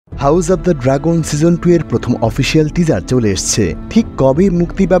House of the dragon season 2 এর প্রথম official teaser চলে এসেছে। ঠিক কবে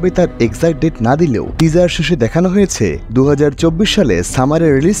মুক্তি পাবে তার এক্সাক্ট ডেট না দিলেও টিজার শেষে দেখানো হয়েছে 2024 সালে সামারে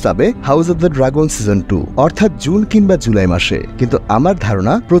রিলিজ পাবে house of the dragon season 2, অর্থাৎ জুন কিংবা জুলাই মাসে। কিন্তু আমার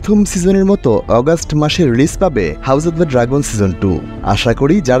ধারণা প্রথম সিজনের মতো অগাস্ট মাসে রিলিজ পাবে house of the dragon season 2। আশা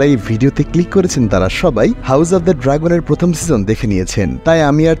করি যারা এই ভিডিওতে ক্লিক করেছেন তারা সবাই হাউস অব দ্য ড্রাগনের প্রথম সিজন দেখে নিয়েছেন, তাই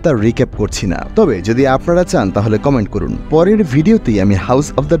আমি আর তার রিক্যাপ করছি না। তবে যদি আপনারা চান তাহলে কমেন্ট করুন, পরের ভিডিওতেই আমি হাউস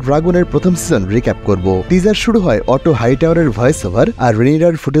অব দ্য ড্রাগনের প্রথম সিজন রিক্যাপ করব। টিজার শুরু হয় অটো হাইটাওয়ারের ভয়েস ওভার আর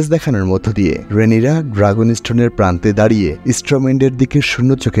রেনিরার ফুটেজ দেখানোর মধ্য দিয়ে। রেনিরা ড্রাগন স্টোনের প্রান্তে দাঁড়িয়ে স্ট্রমেন্ডের দিকে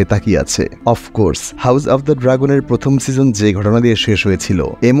শূন্য চোখে তাকিয়ে আছে। অফকোর্স হাউস অব দ্য ড্রাগনের প্রথম সিজন যে ঘটনা দিয়ে শেষ হয়েছিল,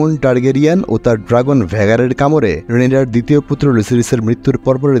 এমন টার্গেরিয়ান ও তার ড্রাগন ভ্যাগারের কামড়ে রেনিরার দ্বিতীয় পুত্র লুসেরিসের মৃত্যুর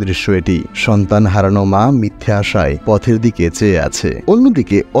পরপরের দৃশ্য এটি। সন্তান হারানো মা মিথ্যে আশায় পথের দিকে চেয়ে আছে।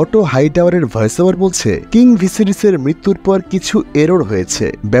 অন্যদিকে অটো হাইটাওয়ারের ভয়েস ওভার বলছে কিং ভিসেরিসের মৃত্যুর পর কিছু এরর হয়েছে,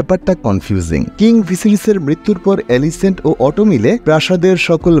 ব্যাপারটা কনফিউজিং। কিং ভিসেরিসের মৃত্যুর পর এলিসেন্ট ও অটো মিলে প্রাসাদের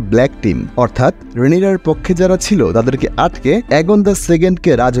সকল ব্ল্যাক টিম অর্থাৎ রেনিরার পক্ষে যারা ছিল তাদেরকে আটকে অ্যাগন দ্য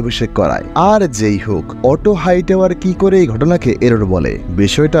সেকেন্ডকে রাজাভিষেক করায়। আর যেই হোক, অটো হাইটাওয়ার কি করে এই ঘটনাকে এরর বলে,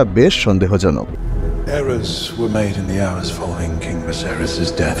 বিষয়টা বেশ সন্দেহজনক। Errors were made in the hours following King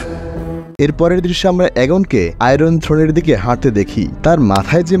Viserys' death. এরপরের দৃশ্যে আমরা অ্যাগনকে আয়রন থ্রোনের দিকে হাঁটতে দেখি। তার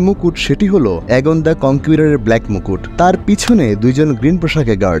মাথায় যে মুকুট সেটি হলো অ্যাগন দ্য কনকুইরারের ব্ল্যাক মুকুট। তার পিছনে দুইজন গ্রিন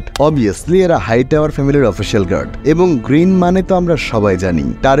পোশাকে গার্ড, অবভিয়াসলি এরা হাই টাওয়ার ফ্যামিলির অফিসিয়াল গার্ড। এবং গ্রিন মানে তো আমরা সবাই জানি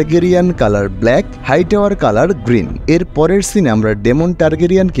Targaryen colour black, high tower colour green. এর পরের সিনে আমরা ডেমন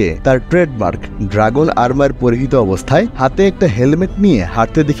টার্গেরিয়ানকে তার ট্রেডমার্ক ড্রাগন আর্মার পরিহিত অবস্থায় হাতে একটা হেলমেট নিয়ে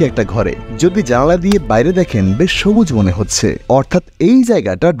হাঁটতে দেখি একটা ঘরে। যদি জানালা দিয়ে বাইরে দেখেন বেশ সবুজ মনে হচ্ছে, অর্থাৎ এই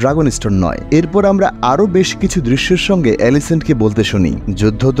জায়গাটা ড্রাগন স্টোন নয়। এরপর আমরা আরো বেশ কিছু দৃশ্যের সঙ্গে এলিসেন্টকে বলতে শুনি,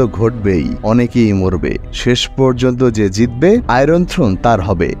 যুদ্ধ তো ঘটবেই, অনেকেই মরবে, শেষ পর্যন্ত যে জিতবে আয়রন থ্রোন তার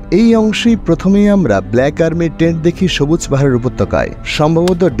হবে। এই অংশেই প্রথমেই আমরা ব্ল্যাক আর্মির টেন্ট দেখি সবুজ পাহাড়ের উপত্যকায়।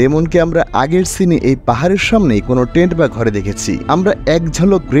 সম্ভবত ডেমনকে আমরা আগের সিনে এই পাহাড়ের সামনেই কোনো টেন্ট বা ঘরে দেখেছি। আমরা এক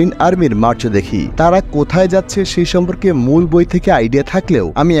ঝলক গ্রিন আর্মির মার্চ দেখি। তারা কোথায় যাচ্ছে সেই সম্পর্কে মূল বই থেকে আইডিয়া থাকলেও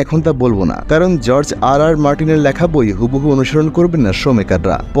আমি এখন তা বলবো না, কারণ জর্জ আর মার্টিনের লেখা বই হুবহু অনুসরণ করবেন না শো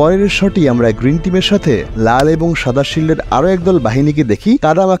মেকাররা। পরের শটই আমরা গ্রিন টিমের সাথে লাল এবং সাদা শিল্ডের আরো একদল বাহিনীকে দেখি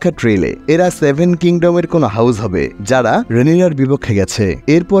কাদামাখা ট্রেলে। এরা 7 কিংডমের কোন হাউস হবে যারা রেনিরার বিপক্ষে গেছে।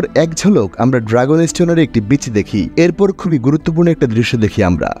 এরপর এক ঝলক আমরা ড্রাগন স্টোনের একটি বিচ দেখি। এরপর খুবই গুরুত্বপূর্ণ একটা দৃশ্য দেখি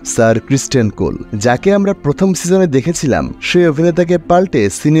আমরা স্যার ক্রিস্টিয়ান কোল, যাকে আমরা প্রথম সিজনে দেখেছিলাম সেই অভিনেতাকে পাল্টে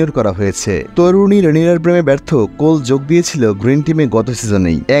সিনিয়র করা হয়েছে। তরুণী রেনিরার প্রেমে ব্যর্থ কোল যোগ দিয়েছিল গ্রিন টিমে গত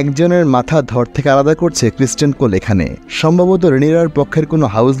সিজনেই। একজনের মাথা ধর থেকে আলাদা করছে ক্রিস্টিয়ান কোল এখানে। সম্ভবত রেনিরার পক্ষের কোনো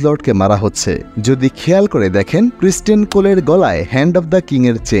হাউস লর্ডকে মারা হচ্ছে। যদি খেয়াল করে দেখেন ক্রিস্টিয়ান কোলের গলায় হ্যান্ড অফ দ্য কিং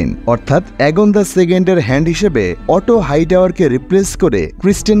এর চেইন, অর্থাৎ অ্যাগন দ্য সেকেন্ডের হ্যান্ড হিসেবে অটো হাইটাওয়ারকে রিপ্লেস করে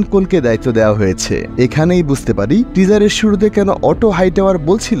ক্রিস্টিয়ান কোলকে দায়িত্ব দেওয়া হয়েছে। এখানেই বুঝতে পারি টিজারের শুরুতে কেন অটো হাইটাওয়ার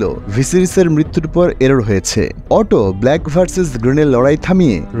বলছিল ভিসেরিসের মৃত্যুর পর এরর হয়েছে। অটো ব্ল্যাক ভার্সেস গ্রিনের লড়াই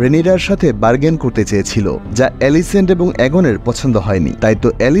থামিয়ে রেনিরার সাথে বার্গেন করতে চেয়েছিল, যা এলিসেন্ট এবং অ্যাগনের পছন্দ হয়নি। তাই তো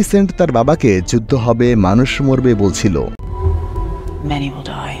এলিসেন্ট তার বাবাকে যুদ্ধ হবে, মানুষ মরবে বলছিল। Many will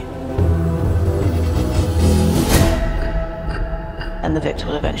die. And the victor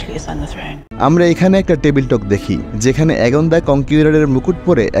will eventually ascend the throne. আমরা এখানে একটা টেবিল টক দেখি যেখানে অ্যাগন দ্য কনকুইরারের মুকুট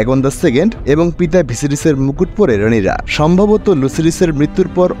পরে অ্যাগন দ্য সেকেন্ড এবং পিতা ভিসেরিসের মুকুট পরে রেনিরা। সম্ভবত লুসেরিসের মৃত্যুর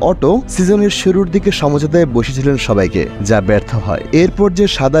পর অটো সিজনের শুরুর দিকে সমঝোতায় বসেছিলেন সবাইকে, যা ব্যর্থ হয়। এরপর যে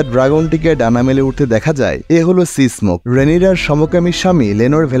সাদা ড্রাগনটিকে ডানা মেলে উঠতে দেখা যায় এ হলো সি স্মোক। রেনিরার সমকামী স্বামী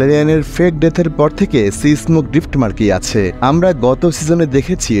লেনোর ভ্যালেরিয়ানের ফেক ডেথের পর থেকে সি স্মোক ড্রিফট মার্কি আছে। আমরা গত সিজনে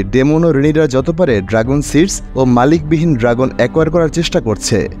দেখেছি ডেমন ও রেনিরা যত পারে ড্রাগন সিডস ও মালিকবিহীন ড্রাগন অ্যাকোয়ার করার চেষ্টা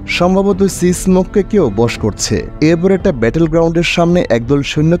করছে। সম্ভবত সি স্মোককে কেউ বশ করছে। এরপর একটা ব্যাটল গ্রাউন্ডের সামনে একদল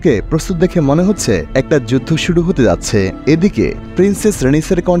সৈন্যকে প্রস্তুত দেখে মনে হচ্ছে একটা যুদ্ধ শুরু হতে যাচ্ছে। এদিকে প্রিন্সেস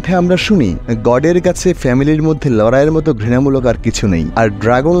রেনিসের কণ্ঠে আমরা শুনি গডের কাছে ফ্যামিলির মধ্যে লড়াইয়ের মতো ঘৃণামূলক আর কিছু নেই, আর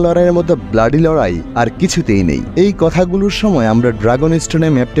ড্রাগন লড়াইয়ের মতো ব্লাডি লড়াই আর কিছুতেই নেই। এই কথাগুলোর সময় আমরা ড্রাগন স্টোনে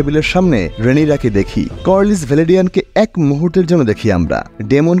ম্যাপ টেবিলের সামনে রেনিরাকে দেখি। কর্লিস ভ্যালেরিয়ানকে এক মুহূর্তের জন্য দেখি আমরা।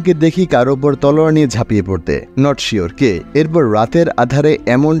 ডেমনকে দেখি কার ওপর তলোয়ার নিয়ে ঝাঁপিয়ে পড়তে, নট শিওর কে। এরপর রাতের আধারে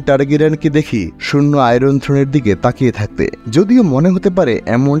এমন টার্গেরিয়ানকে দেখি শূন্য আয়রন থ্রোনের দিকে তাকিয়ে থাকতে। যদিও মনে হতে পারে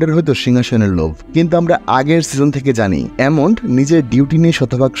অ্যামন্ডের হয়তো সিংহাসনের লোভ, কিন্তু আমরা আগের সিজন থেকে জানি অ্যামন্ড নিজের ডিউটি নিয়ে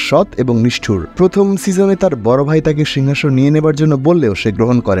শতভাগ সৎ এবং নিষ্ঠুর। প্রথম সিজনে তার বড় ভাই তাকে সিংহাসন নিয়ে নেবার জন্য বললেও সে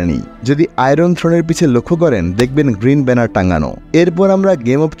গ্রহণ করেনি। যদি আয়রন থ্রোনের পিছে লক্ষ্য করেন দেখবেন গ্রিন ব্যানার টাঙানো। এরপর আমরা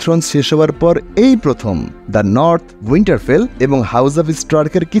গেম অফ থ্রোনস শেষ হওয়ার পর এই প্রথম দ্য নর্থ, উইন্টারফেল এবং হাউস অফ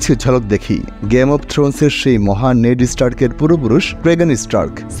স্টার্কের কিছু ঝলক দেখি। গেম অফ থ্রোনসের সেই মহান নেড স্টার্কের পূর্বপুরুষ ক্রেগান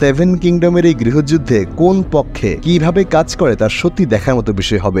স্টার্ক। 7 কিংডমের এই গৃহযুদ্ধে কোন পক্ষে কিভাবে কাজ করে তার সত্যি দেখার মতো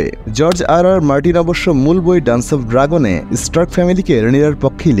বিষয় হবে। জর্জ আর মার্টিন অবশ্য মূল বই ডান্স অফ ড্রাগনে স্টার্ক ফ্যামিলিকে রেনিরার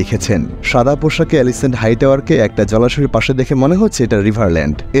পক্ষেই লিখেছেন। সাদা পোশাকে অ্যালিসেন্ট হাইটাওয়ারকে একটা জলাশয়ের পাশে দেখে মনে হচ্ছে এটা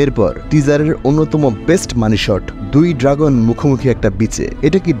রিভারল্যান্ড। এরপর টিজারের অন্যতম বেস্ট মানি শট, 2 ড্রাগন মুখোমুখি একটা বিচে।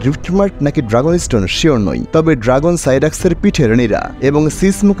 এটা কি ড্রিফটমার্ট নাকি ড্রাগন স্টোন শিওর নই, তবে ড্রাগন সাইডাক্সের পিঠে রেনিরা এবং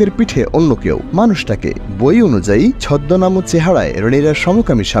সিসমুকের পিঠে অন্য কেউ। মানুষটাকে বই অনুযায়ী ছদ্মনাম চেহারায় রেনিরার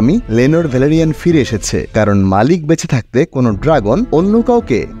সমকামী স্বামী লেনোর ভ্যালেরিয়ান ফিরে এসেছে, কারণ মালিক বেঁচে থাকতে কোনো ড্রাগন অন্য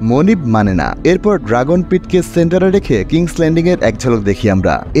কাউকে মনিব মানে না। এরপর ড্রাগন পিটকে সেন্টারে রেখে কিংস ল্যান্ডিং এর এক ঝলক দেখি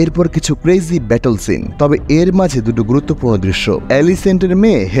আমরা। এরপর কিছু ক্রেজি ব্যাটল সিন, তবে এর মাঝে দুটো গুরুত্বপূর্ণ দৃশ্য। অ্যালিসেন্টের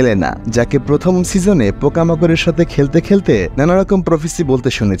মেয়ে হেলেনা, যাকে প্রথম সিজনে পোকামাকড়ের সাথে খেলতে খেলতে নানা রকম প্রফেসি বলতে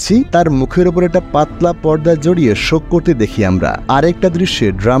শুনেছি, তার মুখের উপর একটা পাতলা পর্দা জড়িয়ে শোক করতে দেখি আমরা। আরেকটা দৃশ্যে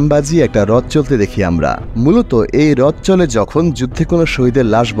ড্রাম বাজিয়ে একটা রথ চলতে দেখি আমরা। মূলত এই রথ চলে যখন যুদ্ধে কোনো শহীদের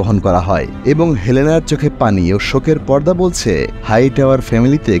লাশ বহন করা হয়, এবং হেলেনার চোখে পানি ও শোকের পর্দা বলছে হাই টাওয়ার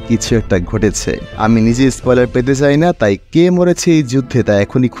ফ্যামিলিতে কিছু একটা ঘটেছে। আমি নিজে স্পয়লার পেতে চাই না, তাই কে মরেছে এই যুদ্ধে তা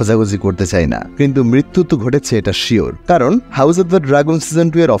এখনই খোঁজাখুঁজি করতে চাই না, কিন্তু মৃত্যু তো ঘটেছে এটা শিওর। কারণ house of the dragon season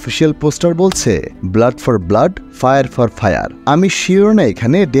 2 এর অফিসিয়াল পোস্টার বলছে blood for blood, fire for fire. আমি শিওর না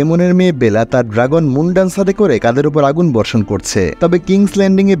এখানে ডেমনের মেয়ে বেলা তার ড্রাগন মুন ডান্সারে করে কাদের উপর আগুন বর্ষণ করছে, তবে কিংস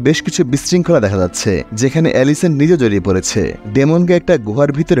ল্যান্ডিং এ বেশ কিছু বিশৃঙ্খলা দেখা যাচ্ছে, যেখানে অ্যালিসেন্ট নিজে জড়িয়ে পড়েছে। ডেমনকে একটা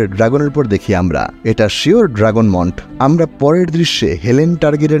গুহার ভিতরে ড্রাগনের উপর দেখি আমরা, এটা শিওর ড্রাগন মন্ট। আমরা পরের দৃশ্যে হেলেন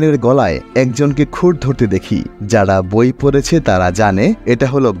টারগেরিয়ানের গলায় একজনকে খুঁড় ধরতে দেখি। যারা বই পড়েছে তারা জানে এটা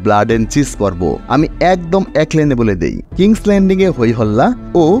হলো ব্লাড এন্ড চিজ পর্ব। আমি একদম এক লাইনে বলে দেই, কিংস ল্যান্ডিং এ হই হল্লা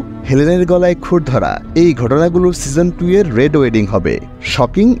ও হেলেনের গলায় খুঁড় ধরা, এই ঘটনাগুলো সিজন 2 এর রেড ওয়েডিং হবে।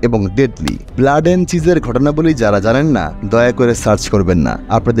 শকিং এবং ডেডলি। ব্লাড এন্ড চিজের ঘটনাবলী যারা জানেন না দয়া করে সার্চ করবেন না,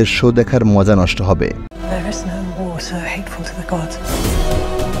 আপনাদের শো দেখার মজা নষ্ট হবে। There is no war so hateful to the gods.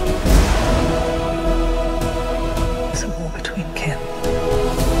 It's a war between kin.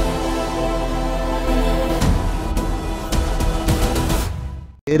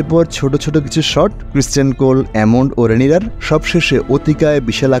 এরপর ছোট ছোট কিছু শট, ক্রিস্টিয়ান কোল, অ্যামন্ড ও রেনিরার। সবশেষে অতিকায়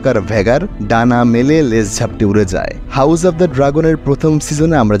বিশালাকার ভ্যাগার ডানা মেলে লেজ ঝাপটে উড়ে যায়। হাউস অফ দ্য ড্রাগনের প্রথম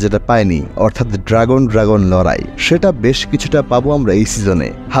সিজনে আমরা যেটা পাইনি, অর্থাৎ ড্রাগন লড়াই, সেটা বেশ কিছুটা পাবো আমরা এই সিজনে।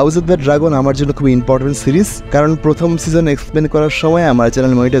 হাউস অফ দ্য ড্রাগন আমার জন্য খুব ইম্পর্টেন্ট সিরিজ, কারণ প্রথম সিজন এক্সপ্লেন করার সময় আমার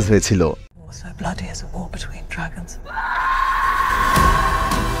চ্যানেল মনিটাইজ হয়েছিল। So bloody as a war between dragons.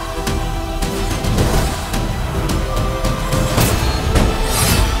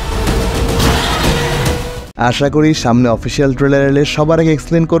 আশা করি সামনে অফিসিয়াল ট্রেলার এলে সবার আগে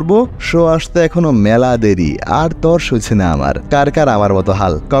এক্সপ্লেন করব। শো আসতে এখনো মেলা দেরি, আর তর সইছে না আমার। কার কার আমার মতো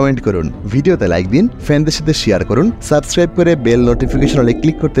হাল কমেন্ট করুন, ভিডিওতে লাইক দিন, ফ্রেন্ডদের সাথে শেয়ার করুন, সাবস্ক্রাইব করে বেল নোটিফিকেশন অলে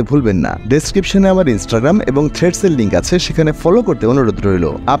ক্লিক করতে ভুলবেন না। ডেসক্রিপশনে আমার ইনস্টাগ্রাম এবং থ্রেডস এর লিংক আছে, সেখানে ফলো করতে অনুরোধ রইল।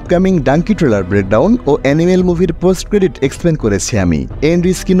 আপকামিং ডাঙ্কি ট্রেলার ব্রেকডাউন ও অ্যানিমেল মুভির পোস্ট ক্রেডিট এক্সপ্লেন করেছি আমি। এন্ড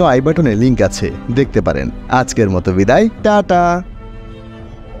স্ক্রিন ও আই বাটনে লিংক আছে, দেখতে পারেন। আজকের মতো বিদায়, টাটা।